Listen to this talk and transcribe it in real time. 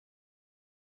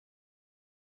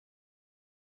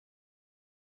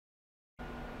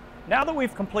Now that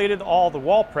we've completed all the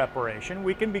wall preparation,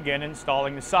 we can begin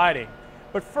installing the siding.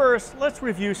 But first, let's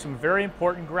review some very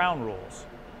important ground rules.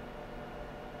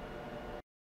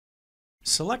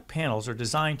 Select panels are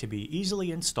designed to be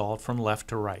easily installed from left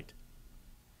to right.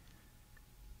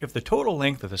 If the total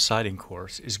length of the siding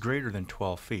course is greater than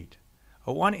 12 feet,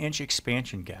 a 1-inch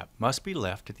expansion gap must be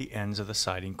left at the ends of the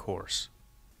siding course.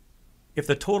 If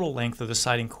the total length of the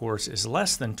siding course is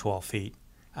less than 12 feet,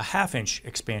 a 1/2-inch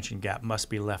expansion gap must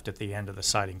be left at the end of the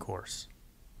siding course.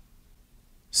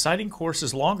 Siding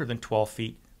courses longer than 12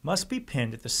 feet must be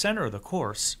pinned at the center of the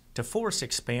course to force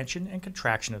expansion and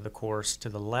contraction of the course to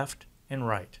the left and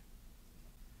right.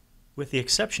 With the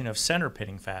exception of center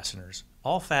pinning fasteners,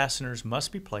 all fasteners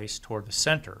must be placed toward the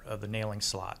center of the nailing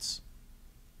slots.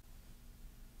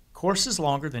 Courses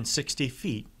longer than 60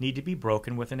 feet need to be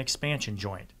broken with an expansion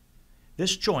joint.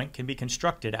 This joint can be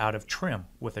constructed out of trim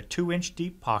with a 2-inch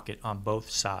deep pocket on both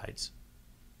sides.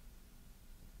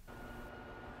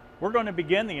 We're going to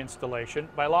begin the installation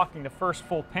by locking the first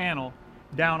full panel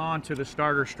down onto the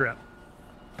starter strip.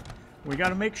 We got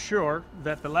to make sure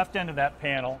that the left end of that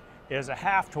panel is a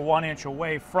 1/2 to 1 inch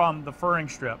away from the furring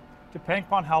strip, depending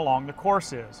upon how long the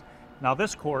course is. Now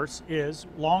this course is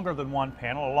longer than one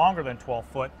panel, or longer than 12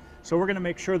 foot, so we're going to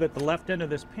make sure that the left end of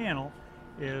this panel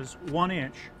is 1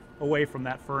 inch away from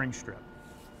that furring strip.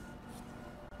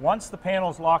 Once the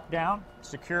panel is locked down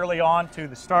securely onto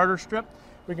the starter strip,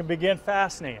 we can begin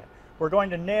fastening it. We're going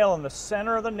to nail in the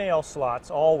center of the nail slots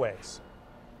always.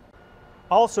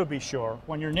 Also be sure,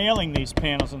 when you're nailing these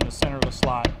panels in the center of the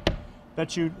slot,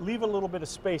 that you leave a little bit of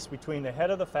space between the head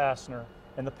of the fastener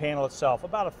and the panel itself,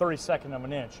 about a 32nd of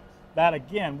an inch. That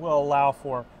again will allow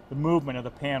for the movement of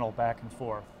the panel back and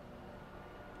forth.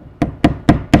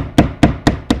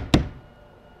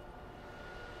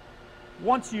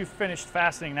 Once you've finished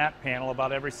fastening that panel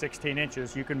about every 16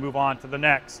 inches, you can move on to the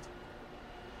next.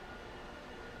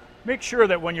 Make sure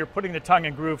that when you're putting the tongue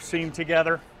and groove seam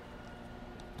together,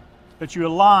 that you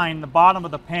align the bottom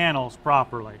of the panels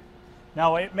properly.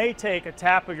 Now it may take a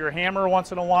tap of your hammer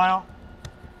once in a while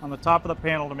on the top of the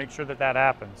panel to make sure that that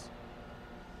happens.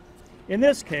 In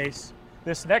this case,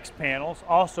 this next panel is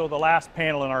also the last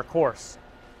panel in our course.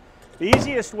 The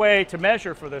easiest way to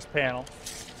measure for this panel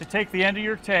is to take the end of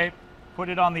your tape, put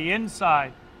it on the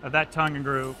inside of that tongue and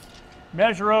groove,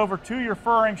 measure over to your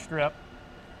furring strip,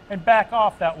 and back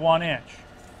off that 1 inch.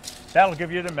 That'll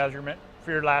give you the measurement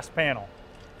for your last panel.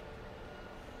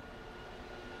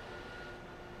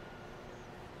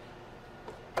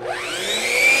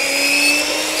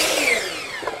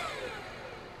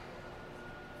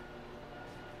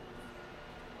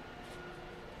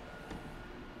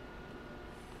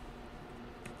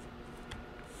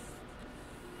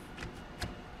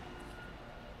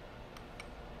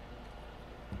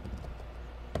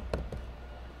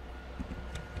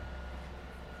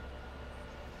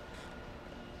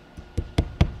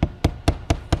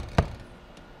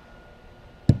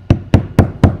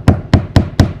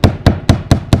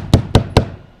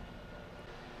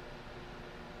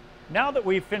 Now that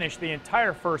we've finished the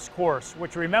entire first course,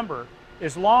 which remember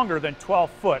is longer than 12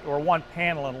 foot or one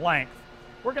panel in length,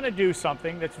 we're going to do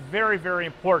something that's very, very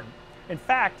important. In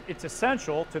fact, it's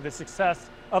essential to the success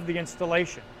of the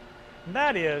installation. And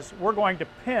that is, we're going to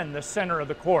pin the center of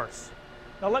the course.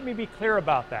 Now let me be clear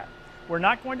about that. We're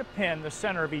not going to pin the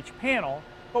center of each panel,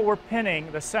 but we're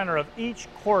pinning the center of each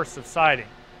course of siding.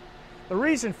 The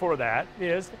reason for that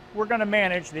is we're going to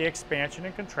manage the expansion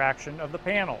and contraction of the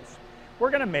panels. We're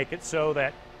going to make it so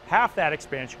that half that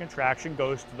expansion contraction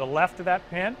goes to the left of that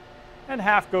pin and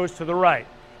half goes to the right.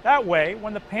 That way,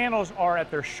 when the panels are at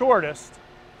their shortest,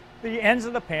 the ends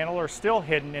of the panel are still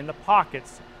hidden in the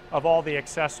pockets of all the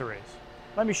accessories.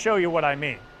 Let me show you what I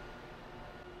mean.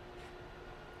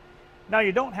 Now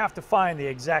you don't have to find the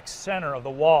exact center of the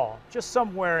wall, just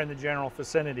somewhere in the general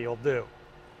vicinity will do.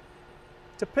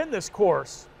 To pin this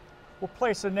course, we'll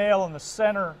place a nail in the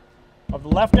center of the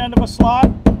left end of a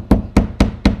slot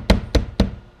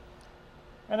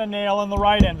and a nail in the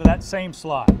right end of that same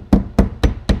slot.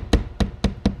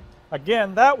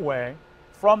 Again, that way,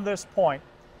 from this point,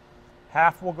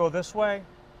 half will go this way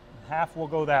and half will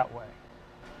go that way.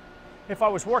 If I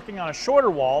was working on a shorter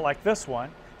wall like this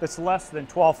one, that's less than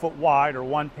 12 foot wide or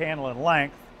one panel in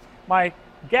length, my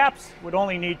gaps would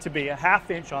only need to be a 1/2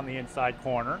 inch on the inside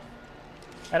corner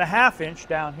and a 1/2 inch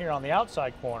down here on the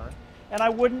outside corner, and I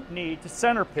wouldn't need to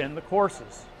center pin the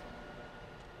courses.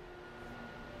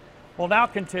 We'll now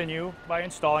continue by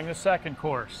installing the second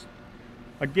course.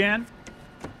 Again,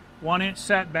 1 inch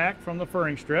setback from the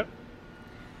furring strip.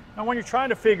 Now when you're trying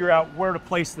to figure out where to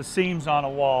place the seams on a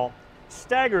wall,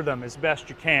 stagger them as best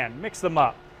you can, mix them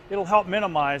up. it'll help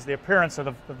minimize the appearance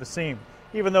of the seam,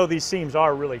 even though these seams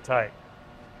are really tight.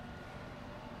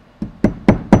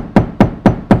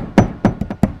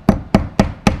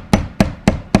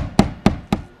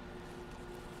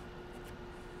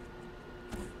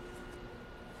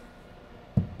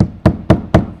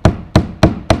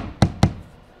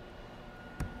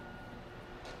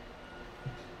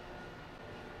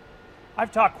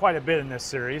 I've talked quite a bit in this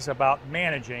series about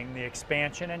managing the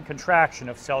expansion and contraction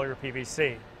of cellular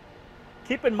PVC.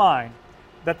 Keep in mind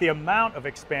that the amount of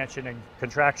expansion and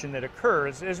contraction that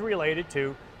occurs is related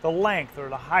to the length or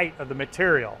the height of the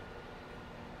material.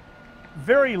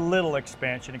 Very little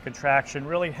expansion and contraction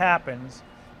really happens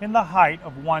in the height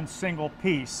of one single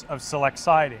piece of Celect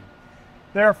siding.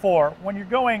 Therefore, when you're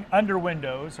going under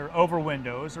windows or over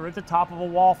windows or at the top of a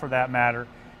wall for that matter,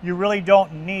 you really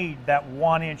don't need that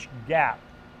 1-inch gap.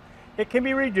 It can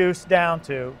be reduced down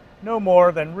to no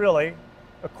more than really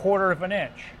 1/4 of an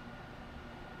inch.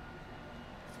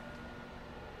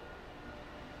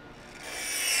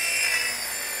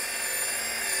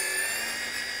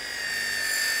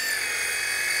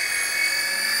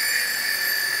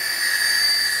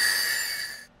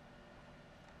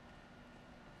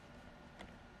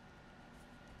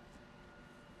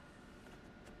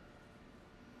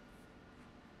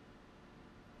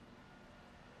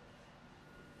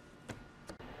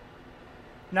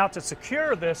 Now, to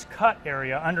secure this cut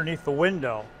area underneath the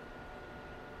window,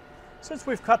 since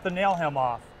we've cut the nail hem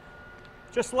off,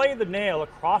 just lay the nail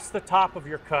across the top of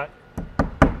your cut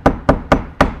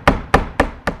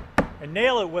and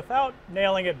nail it without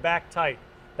nailing it back tight.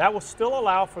 That will still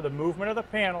allow for the movement of the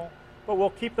panel, but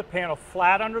will keep the panel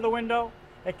flat under the window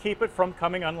and keep it from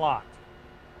coming unlocked.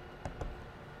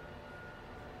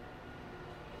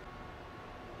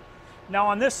 Now,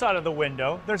 on this side of the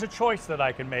window, there's a choice that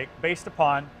I can make based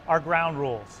upon our ground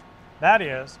rules. That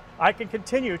is, I can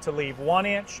continue to leave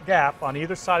 1-inch gap on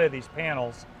either side of these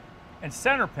panels and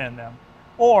center pin them,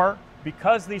 or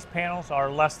because these panels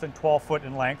are less than 12 foot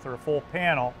in length or a full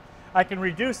panel, I can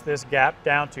reduce this gap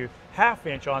down to 1/2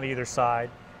 inch on either side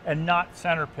and not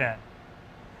center pin.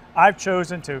 I've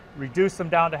chosen to reduce them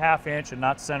down to 1/2 inch and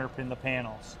not center pin the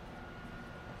panels.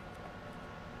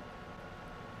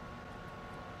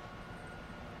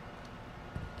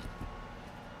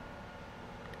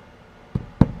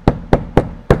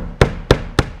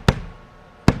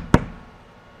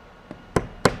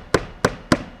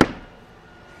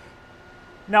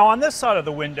 Now, on this side of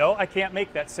the window, I can't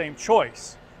make that same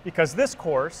choice because this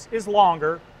course is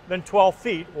longer than 12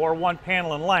 feet or 1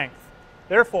 panel in length.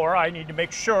 Therefore, I need to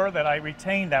make sure that I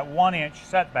retain that 1-inch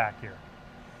setback here.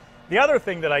 The other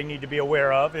thing that I need to be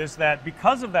aware of is that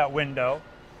because of that window,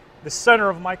 the center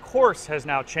of my course has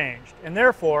now changed, and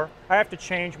therefore I have to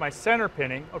change my center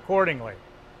pinning accordingly.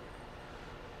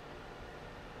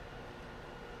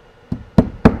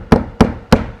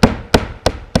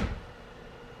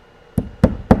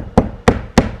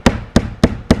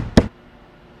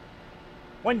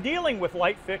 When dealing with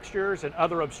light fixtures and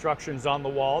other obstructions on the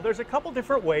wall, there's a couple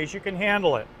different ways you can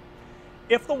handle it.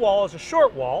 If the wall is a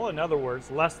short wall, in other words,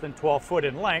 less than 12 foot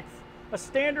in length, a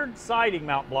standard siding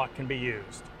mount block can be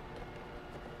used.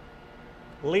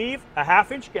 Leave a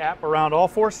 1/2 inch gap around all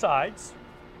 4 sides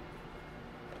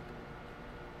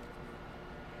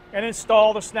and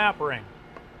install the snap ring.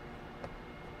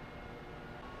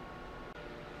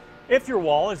 If your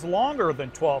wall is longer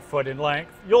than 12 foot in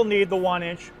length, you'll need the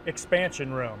 1-inch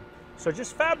expansion room. So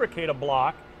just fabricate a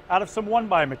block out of some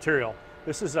 1x material.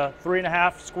 This is a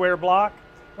 3.5 square block,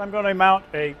 and I'm going to mount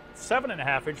a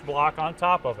 7.5 inch block on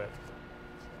top of it.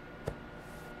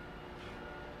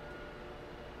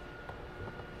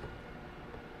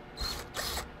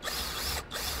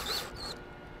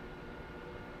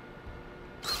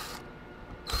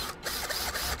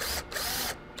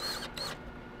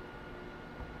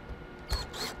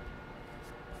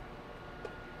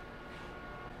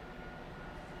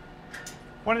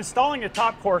 When installing a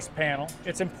top course panel,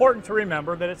 it's important to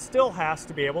remember that it still has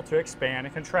to be able to expand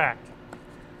and contract.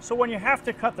 So when you have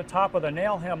to cut the top of the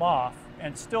nail hem off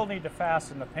and still need to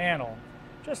fasten the panel,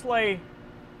 just lay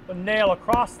the nail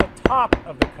across the top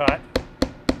of the cut.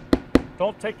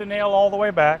 Don't take the nail all the way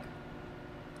back.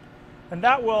 And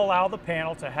that will allow the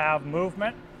panel to have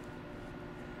movement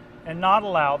and not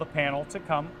allow the panel to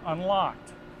come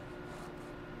unlocked.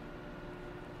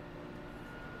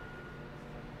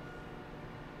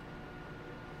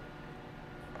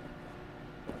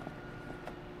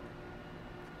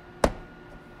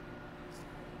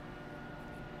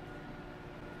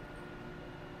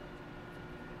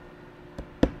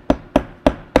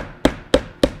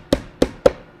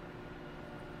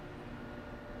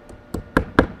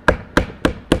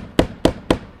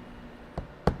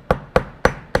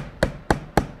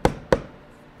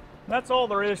 That's all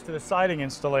there is to the siding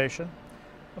installation.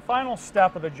 The final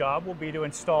step of the job will be to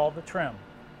install the trim.